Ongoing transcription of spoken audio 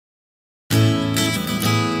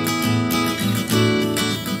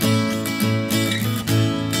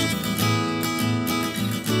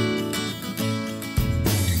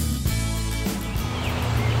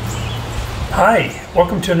Hi,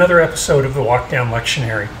 welcome to another episode of the Lockdown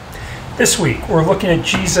Lectionary. This week we're looking at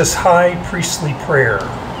Jesus' high priestly prayer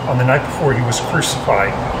on the night before he was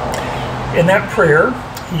crucified. In that prayer,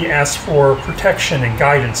 he asks for protection and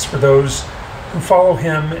guidance for those who follow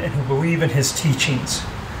him and who believe in his teachings.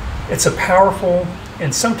 It's a powerful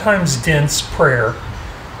and sometimes dense prayer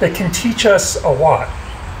that can teach us a lot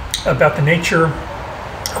about the nature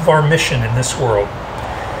of our mission in this world.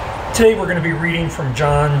 Today we're going to be reading from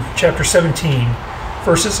John chapter 17,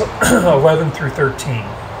 verses 11 through 13.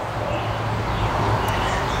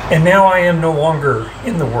 And now I am no longer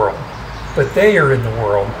in the world, but they are in the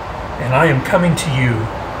world, and I am coming to you.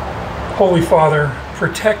 Holy Father,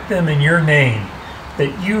 protect them in your name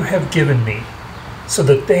that you have given me, so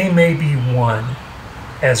that they may be one,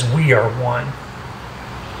 as we are one.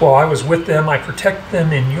 While I was with them, I protect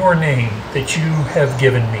them in your name that you have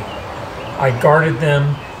given me. I guarded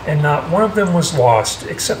them, and not one of them was lost,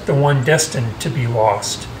 except the one destined to be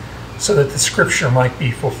lost, so that the scripture might be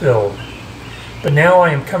fulfilled. But now I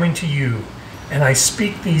am coming to you, and I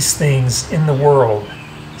speak these things in the world,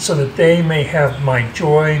 so that they may have my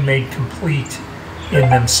joy made complete in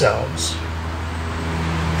themselves.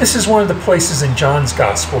 This is one of the places in John's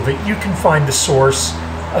Gospel that you can find the source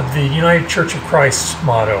of the United Church of Christ's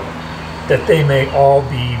motto, that they may all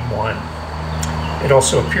be one. It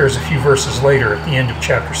also appears a few verses later at the end of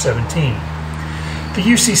chapter 17. The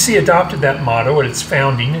UCC adopted that motto at its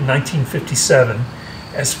founding in 1957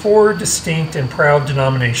 as four distinct and proud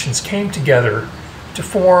denominations came together to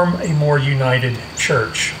form a more united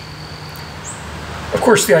church. Of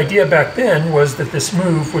course, the idea back then was that this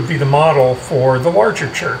move would be the model for the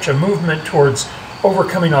larger church, a movement towards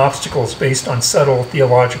overcoming obstacles based on subtle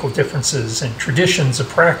theological differences and traditions of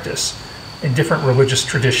practice in different religious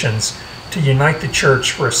traditions to unite the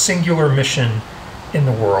church for a singular mission in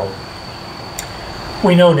the world.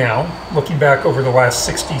 We know now, looking back over the last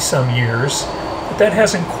 60-some years, that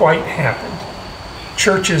hasn't quite happened.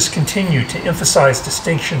 Churches continue to emphasize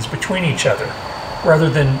distinctions between each other rather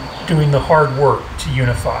than doing the hard work to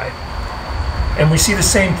unify. And we see the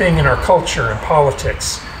same thing in our culture and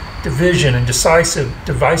politics. Division and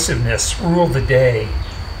divisiveness rule the day,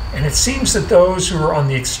 and it seems that those who are on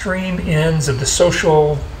the extreme ends of the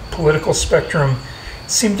social political spectrum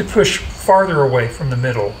seem to push farther away from the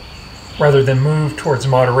middle rather than move towards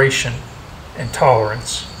moderation and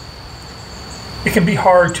tolerance. It can be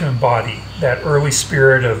hard to embody that early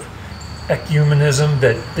spirit of ecumenism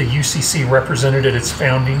that the UCC represented at its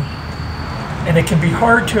founding, and it can be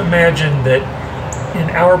hard to imagine that in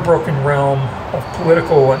our broken realm of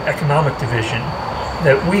political and economic division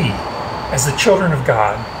that we, as the children of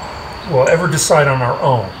God, will ever decide on our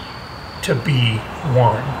own to be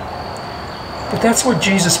one. But that's what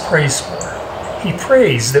Jesus prays for. He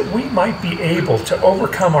prays that we might be able to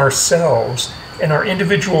overcome ourselves and our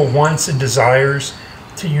individual wants and desires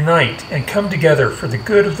to unite and come together for the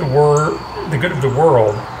good of the world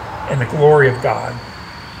and the glory of God.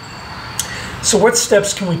 So what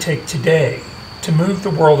steps can we take today to move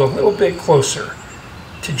the world a little bit closer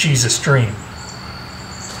to Jesus' dream?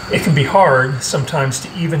 It can be hard sometimes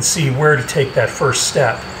to even see where to take that first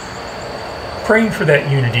step. Praying for that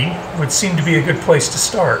unity would seem to be a good place to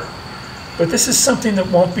start, but this is something that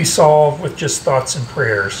won't be solved with just thoughts and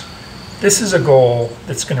prayers. This is a goal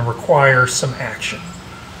that's going to require some action.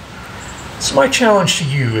 So my challenge to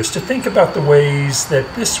you is to think about the ways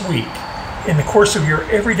that this week, in the course of your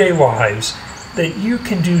everyday lives, that you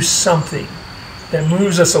can do something that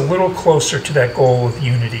moves us a little closer to that goal of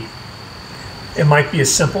unity. It might be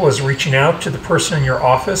as simple as reaching out to the person in your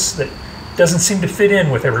office that doesn't seem to fit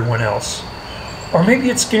in with everyone else. Or maybe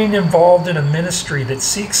it's getting involved in a ministry that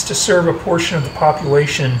seeks to serve a portion of the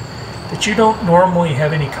population that you don't normally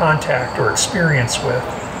have any contact or experience with.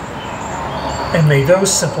 And may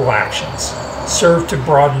those simple actions serve to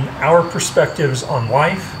broaden our perspectives on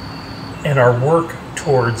life and our work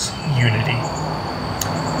towards unity.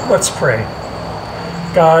 Let's pray.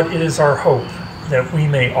 God, it is our hope that we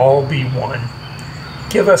may all be one.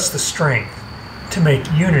 Give us the strength to make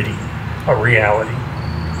unity a reality.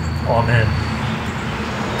 Amen.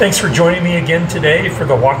 Thanks for joining me again today for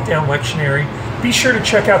the Lockdown Lectionary. Be sure to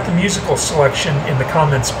check out the musical selection in the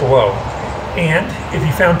comments below. And if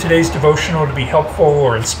you found today's devotional to be helpful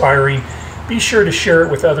or inspiring, be sure to share it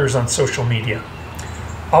with others on social media.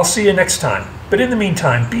 I'll see you next time. But in the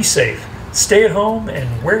meantime, be safe, stay at home,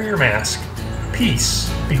 and wear your mask.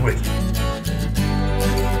 Peace be with you.